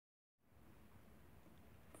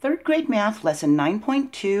Third grade math lesson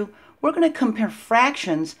 9.2, we're going to compare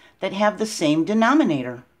fractions that have the same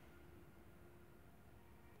denominator.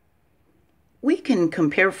 We can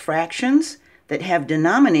compare fractions that have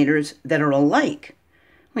denominators that are alike.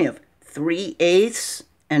 We have 3/8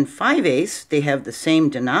 and 5/8. They have the same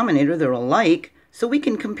denominator, they're alike. So we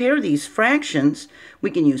can compare these fractions. We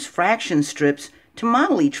can use fraction strips to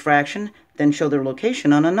model each fraction, then show their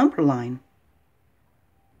location on a number line.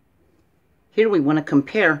 Here we want to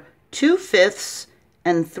compare 2/5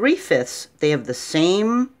 and 3/5. They have the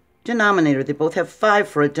same denominator. They both have 5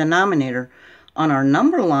 for a denominator. On our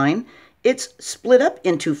number line, it's split up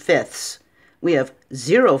into fifths. We have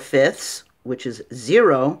 0/5, which is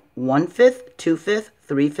 0, 1/5, 2/5,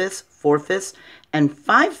 3/5, 4/5, and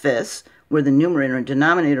 5/5, where the numerator and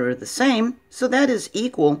denominator are the same, so that is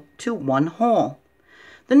equal to 1 whole.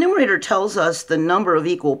 The numerator tells us the number of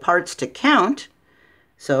equal parts to count,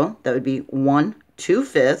 so that would be 1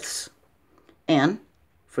 2/5, and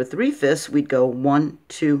for 3/5 we'd go 1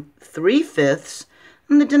 2 3/5,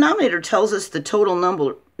 and the denominator tells us the total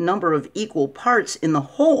number of equal parts in the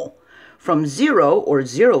whole, from 0 or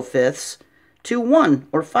 0/5 to 1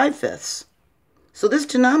 or 5/5. So this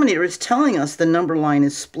denominator is telling us the number line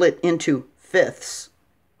is split into fifths.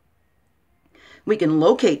 We can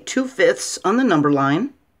locate 2/5 on the number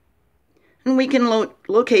line, and we can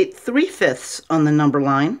locate 3/5 on the number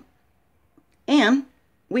line, and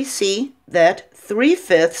we see that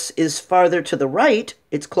 3/5 is farther to the right,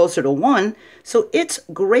 it's closer to 1, so it's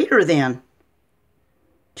greater than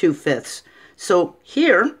 2/5. So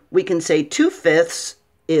here we can say 2/5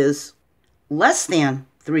 is less than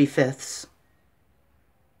 3/5.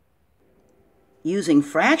 Using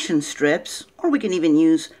fraction strips, or we can even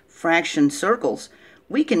use fraction circles,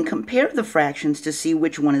 we can compare the fractions to see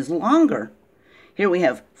which one is longer. Here we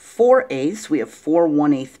have 4/8, we have 4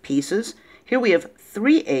 1/8 pieces. Here we have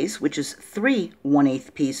 3/8, which is 3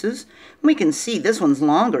 1/8 pieces. We can see this one's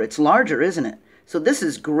longer, it's larger, isn't it? So this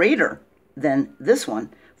is greater than this one.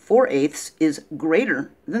 4/8 is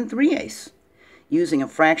greater than 3/8. Using a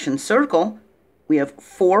fraction circle, we have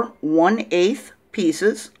 4 1/8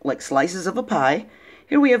 pieces, like slices of a pie.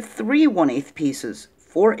 Here we have 3 1/8 pieces.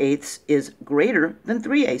 4/8 is greater than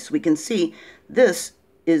 3/8. We can see this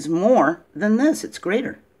is more than this. It's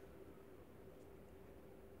greater.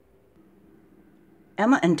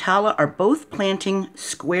 Emma and Tala are both planting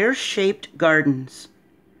square-shaped gardens.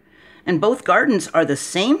 And both gardens are the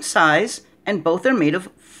same size, and both are made of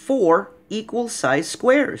 4 equal-sized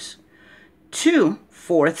squares.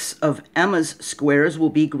 2/4 of Emma's squares will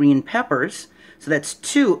be green peppers, so that's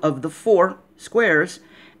 2 of the 4 squares,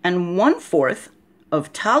 and 1/4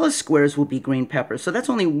 of Tala's squares will be green peppers, so that's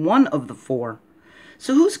only 1 of the 4.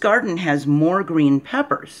 So whose garden has more green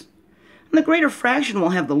peppers? And the greater fraction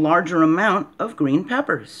will have the larger amount of green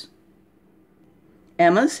peppers.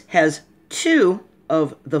 Emma's has 2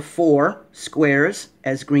 of the 4 squares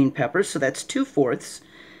as green peppers, so that's 2/4.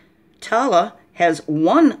 Tala has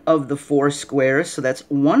 1 of the 4 squares, so that's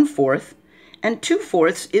 1/4, and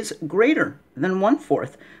 2/4 is greater than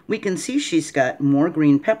 1/4. We can see she's got more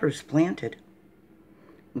green peppers planted.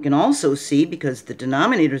 We can also see, because the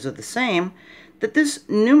denominators are the same, that this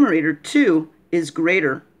numerator 2 is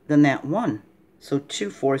greater than that 1. So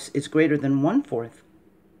 2/4 is greater than 1/4.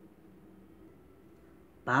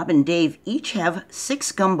 Bob and Dave each have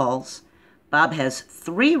 6 gumballs. Bob has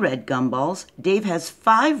 3 red gumballs. Dave has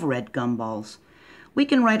 5 red gumballs. We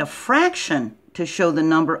can write a fraction to show the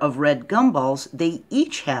number of red gumballs they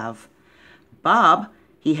each have. Bob,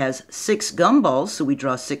 he has 6 gumballs, so we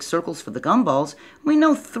draw 6 circles for the gumballs. We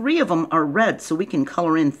know 3 of them are red, so we can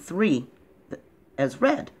color in 3 as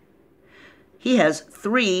red. He has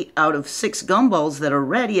 3 out of 6 gumballs that are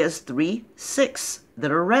red. He has 3/6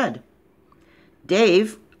 that are red.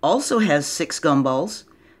 Dave also has 6 gumballs.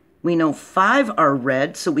 We know 5 are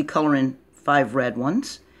red, so we color in 5 red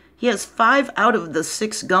ones. He has 5 out of the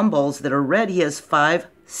 6 gumballs that are red. He has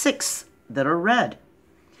 5/6 that are red.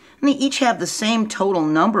 And they each have the same total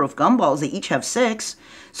number of gumballs. They each have 6.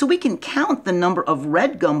 So we can count the number of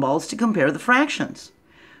red gumballs to compare the fractions.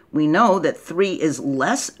 We know that 3 is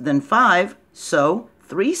less than 5, so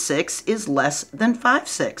 3/6 is less than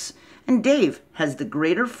 5/6. And Dave has the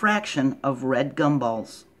greater fraction of red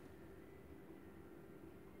gumballs.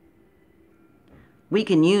 We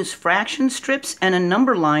can use fraction strips and a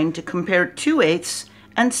number line to compare 2/8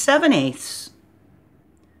 and 7/8.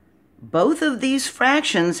 Both of these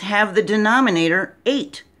fractions have the denominator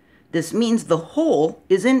 8. This means the whole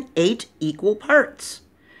is in 8 equal parts.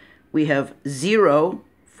 We have 0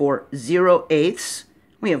 for 0/8.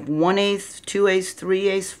 We have 1/8, 2/8,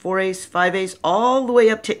 3/8, 4/8, 5/8, all the way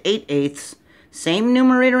up to 8/8. Same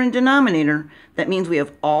numerator and denominator. That means we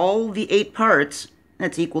have all the 8 parts.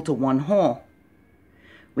 That's equal to 1 whole.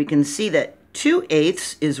 We can see that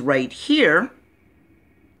 2/8 is right here.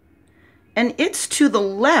 And it's to the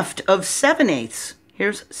left of 7/8.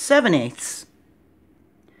 Here's 7/8.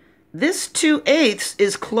 This 2/8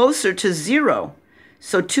 is closer to 0.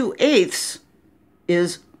 So 2/8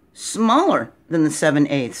 is smaller than the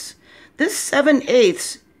 7/8. This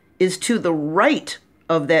 7/8 is to the right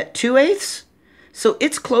of that 2/8. So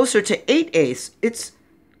it's closer to 8/8. It's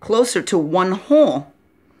closer to 1 whole.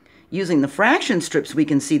 Using the fraction strips, we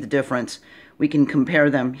can see the difference. We can compare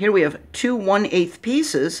them. Here we have 2 1/8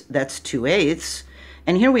 pieces, that's 2/8.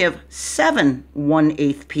 And here we have 7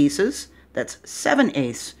 1/8 pieces, that's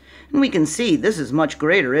 7/8. And we can see this is much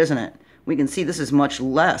greater, isn't it? We can see this is much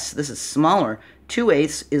less. This is smaller.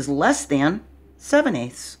 2/8 is less than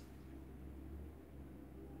 7/8.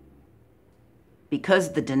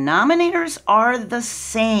 Because the denominators are the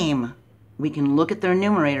same, we can look at their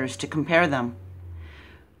numerators to compare them.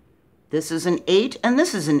 This is an 8 and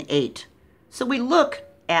this is an 8. So we look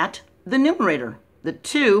at the numerator. The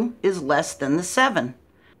 2 is less than the 7.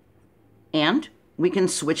 And we can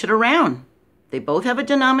switch it around. They both have a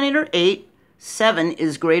denominator 8. 7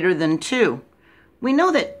 is greater than 2. We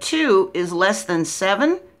know that 2 is less than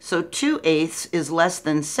 7, so 2/8 is less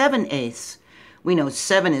than 7/8. We know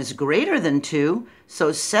 7 is greater than 2,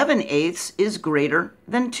 so 7/8 is greater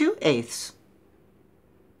than 2/8.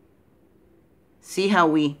 See how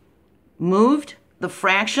we moved the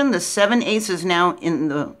fraction? The 7/8 is now in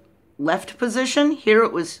the left position. Here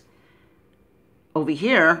it was over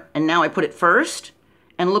here, and now I put it first.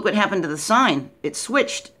 And look what happened to the sign. It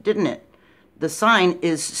switched, didn't it? The sign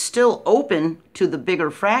is still open to the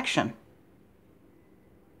bigger fraction.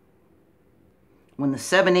 When the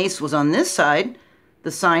 7/8 was on this side,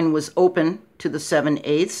 the sign was open to the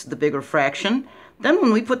 7/8, the bigger fraction. Then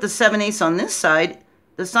when we put the 7/8 on this side,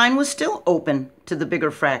 the sign was still open to the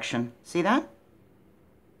bigger fraction. See that?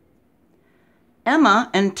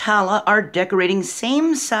 Emma and Tala are decorating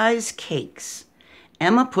same-size cakes.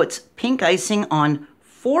 Emma puts pink icing on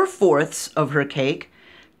 4/4 of her cake.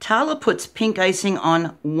 Tala puts pink icing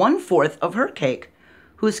on 1/4 of her cake,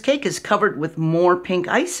 whose cake is covered with more pink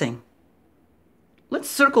icing. Let's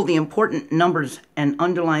circle the important numbers and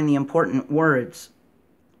underline the important words.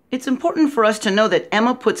 It's important for us to know that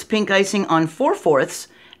Emma puts pink icing on 4/4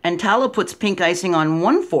 and Tala puts pink icing on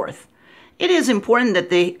 1/4. It is important that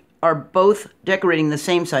they are both decorating the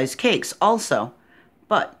same size cakes also,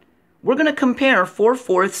 but we're going to compare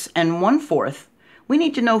 4/4 and 1/4. We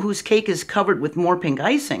need to know whose cake is covered with more pink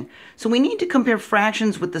icing. So we need to compare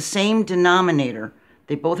fractions with the same denominator.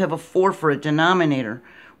 They both have a 4 for a denominator.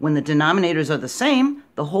 When the denominators are the same,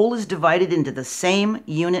 the whole is divided into the same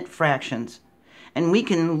unit fractions. And we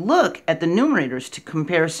can look at the numerators to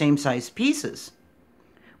compare same-size pieces.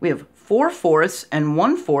 We have 4/4 and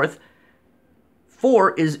 1/4.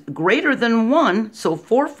 4 is greater than 1, so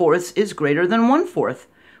 4/4 is greater than 1/4.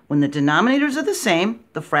 When the denominators are the same,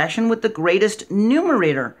 the fraction with the greatest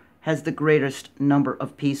numerator has the greatest number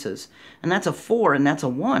of pieces. And that's a 4 and that's a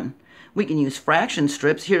 1. We can use fraction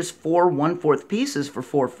strips. Here's 4 1/4 pieces for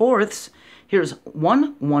 4/4. Here's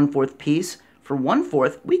 1 1/4 piece for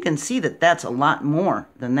 1/4. We can see that that's a lot more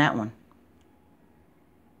than that one.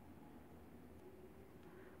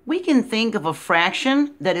 We can think of a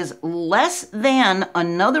fraction that is less than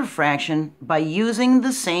another fraction by using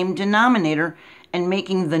the same denominator and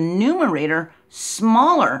making the numerator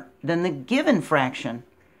smaller than the given fraction.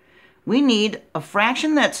 We need a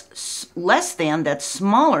fraction that's less than, that's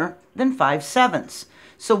smaller than 5/7.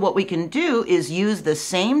 So what we can do is use the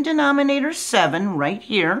same denominator 7 right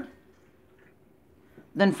here.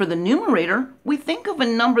 Then for the numerator, we think of a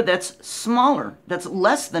number that's smaller, that's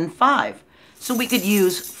less than 5. So we could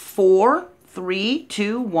use 4, 3,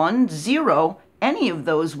 2, 1, 0. Any of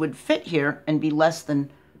those would fit here and be less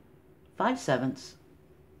than 5/7.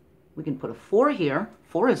 We can put a 4 here.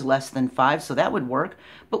 4 is less than 5, so that would work.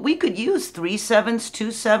 But we could use 3/7,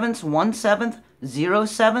 2/7, 1/7,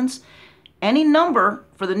 0/7. Any number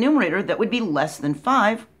for the numerator that would be less than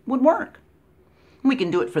 5 would work. We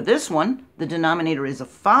can do it for this one. The denominator is a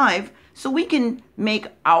 5, so we can make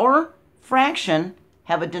our fraction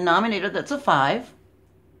have a denominator that's a 5.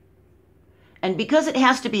 And because it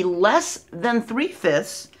has to be less than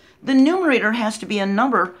 3/5, the numerator has to be a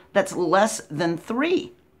number that's less than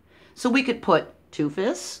 3. So we could put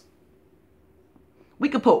 2/5. We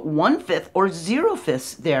could put 1/5 or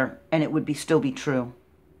 0/5 there, and it would still be true.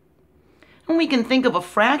 And we can think of a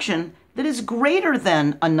fraction that is greater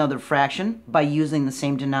than another fraction by using the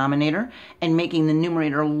same denominator and making the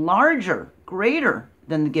numerator larger, greater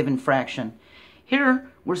than the given fraction. Here,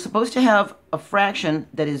 we're supposed to have a fraction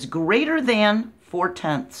that is greater than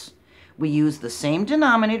 4/10. We use the same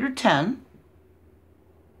denominator, 10.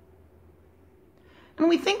 And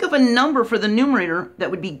we think of a number for the numerator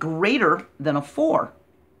that would be greater than a 4.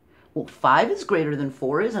 Well, 5 is greater than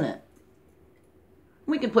 4, isn't it?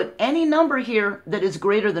 We can put any number here that is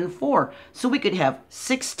greater than 4. So we could have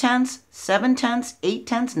 6/10, 7/10,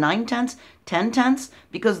 8/10, 9/10, 10/10,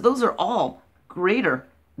 because those are all greater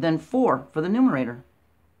than 4 for the numerator.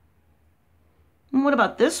 And what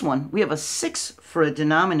about this one? We have a 6 for a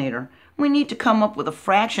denominator. We need to come up with a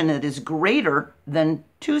fraction that is greater than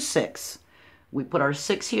 2/6. We put our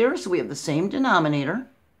 6 here, so we have the same denominator.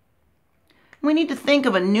 We need to think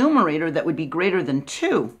of a numerator that would be greater than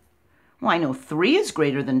 2. Well, I know 3 is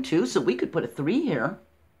greater than 2, so we could put a 3 here.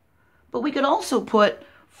 But we could also put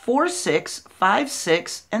 4/6,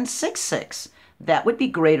 5/6, and 6/6. That would be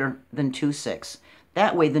greater than 2/6.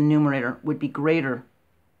 That way the numerator would be greater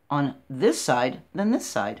on this side than this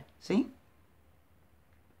side. See?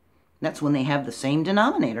 That's when they have the same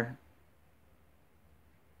denominator.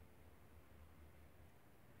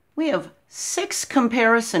 We have 6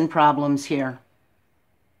 comparison problems here.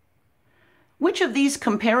 Which of these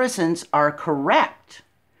comparisons are correct?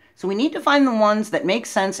 So we need to find the ones that make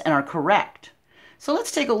sense and are correct. So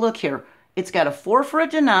let's take a look here. It's got a 4 for a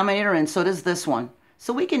denominator, and so does this one.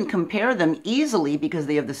 So we can compare them easily because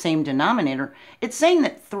they have the same denominator. It's saying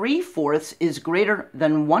that 3/4 is greater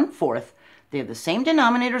than 1/4. They have the same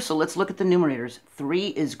denominator, so let's look at the numerators. 3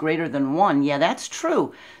 is greater than 1. Yeah, that's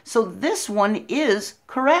true. So this one is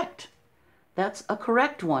correct. That's a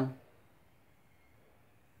correct one.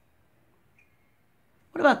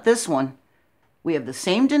 What about this one? We have the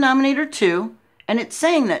same denominator 2, and it's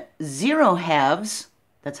saying that 0/2,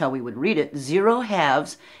 that's how we would read it,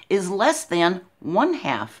 0/2 is less than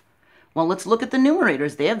 1/2. Well, let's look at the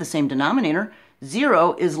numerators. They have the same denominator.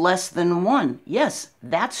 0 is less than 1. Yes,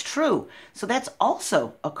 that's true. So that's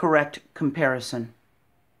also a correct comparison.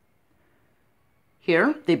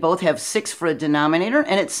 Here, they both have 6 for a denominator,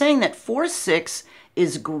 and it's saying that 4/6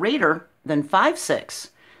 is greater than 5/6.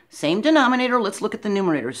 Same denominator, let's look at the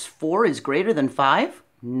numerators. 4 is greater than 5?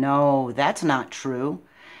 No, that's not true.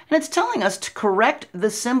 And it's telling us to correct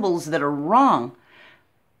the symbols that are wrong.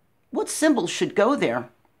 What symbol should go there?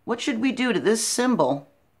 What should we do to this symbol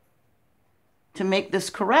to make this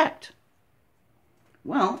correct?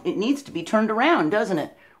 Well, it needs to be turned around, doesn't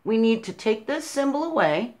it? We need to take this symbol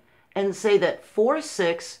away and say that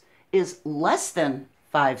 4/6 is less than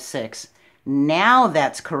 5/6. Now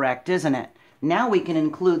that's correct, isn't it? Now we can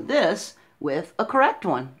include this with a correct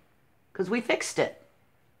one because we fixed it.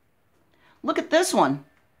 Look at this one.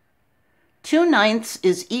 2/9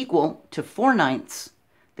 is equal to 4/9.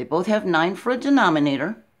 They both have 9 for a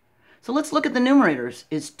denominator. So let's look at the numerators.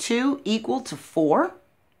 Is 2 equal to 4?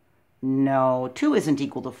 No, 2 isn't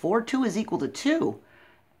equal to 4. 2 is equal to 2,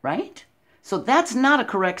 right? So that's not a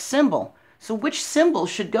correct symbol. So which symbol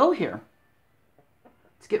should go here?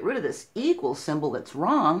 Let's get rid of this equal symbol that's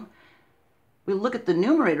wrong. We look at the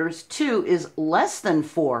numerators. 2 is less than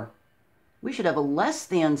 4. We should have a less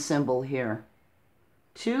than symbol here.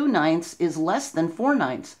 2/9 is less than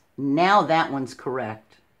 4/9. Now that one's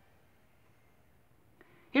correct.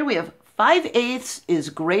 Here we have 5/8 is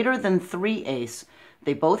greater than 3/8.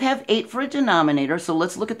 They both have 8 for a denominator, so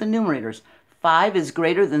let's look at the numerators. 5 is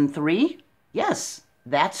greater than 3? Yes,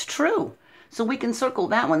 that's true. So we can circle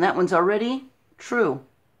that one. That one's already true.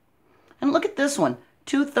 And look at this one.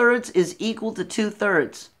 2/3 is equal to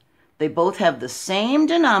 2/3. They both have the same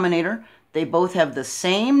denominator. They both have the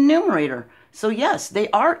same numerator. So yes, they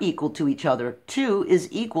are equal to each other. 2 is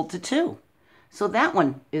equal to 2. So that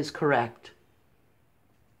one is correct.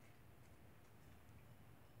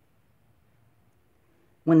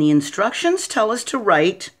 When the instructions tell us to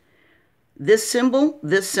write this symbol,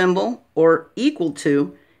 or equal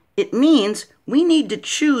to, it means we need to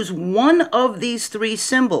choose one of these 3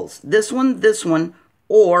 symbols. This one,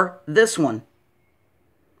 or this one.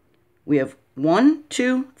 We have 1,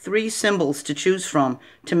 2, 3 symbols to choose from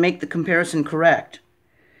to make the comparison correct.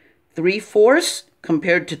 3/4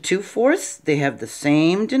 compared to 2/4, they have the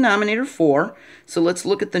same denominator, 4. So let's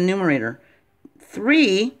look at the numerator.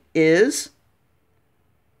 3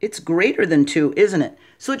 it's greater than 2, isn't it?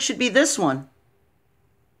 So it should be this one.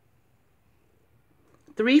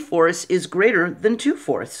 3/4 is greater than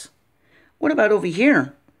 2/4. What about over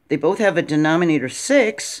here? They both have a denominator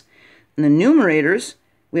 6. In the numerators,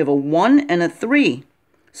 we have a 1 and a 3.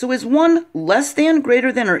 So is 1 less than,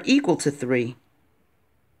 greater than, or equal to 3?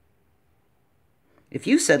 If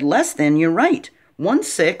you said less than, you're right.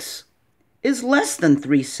 1/6 is less than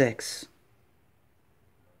 3/6.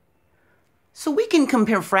 So we can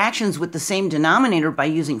compare fractions with the same denominator by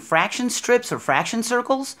using fraction strips or fraction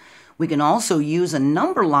circles. We can also use a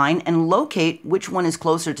number line and locate which one is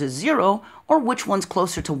closer to 0 or which one's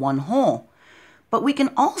closer to 1 whole. But we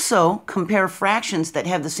can also compare fractions that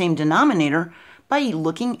have the same denominator by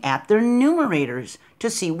looking at their numerators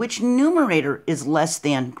to see which numerator is less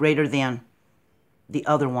than, greater than the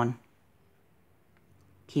other one.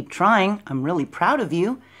 Keep trying. I'm really proud of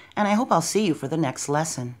you, and I hope I'll see you for the next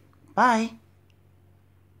lesson. Bye.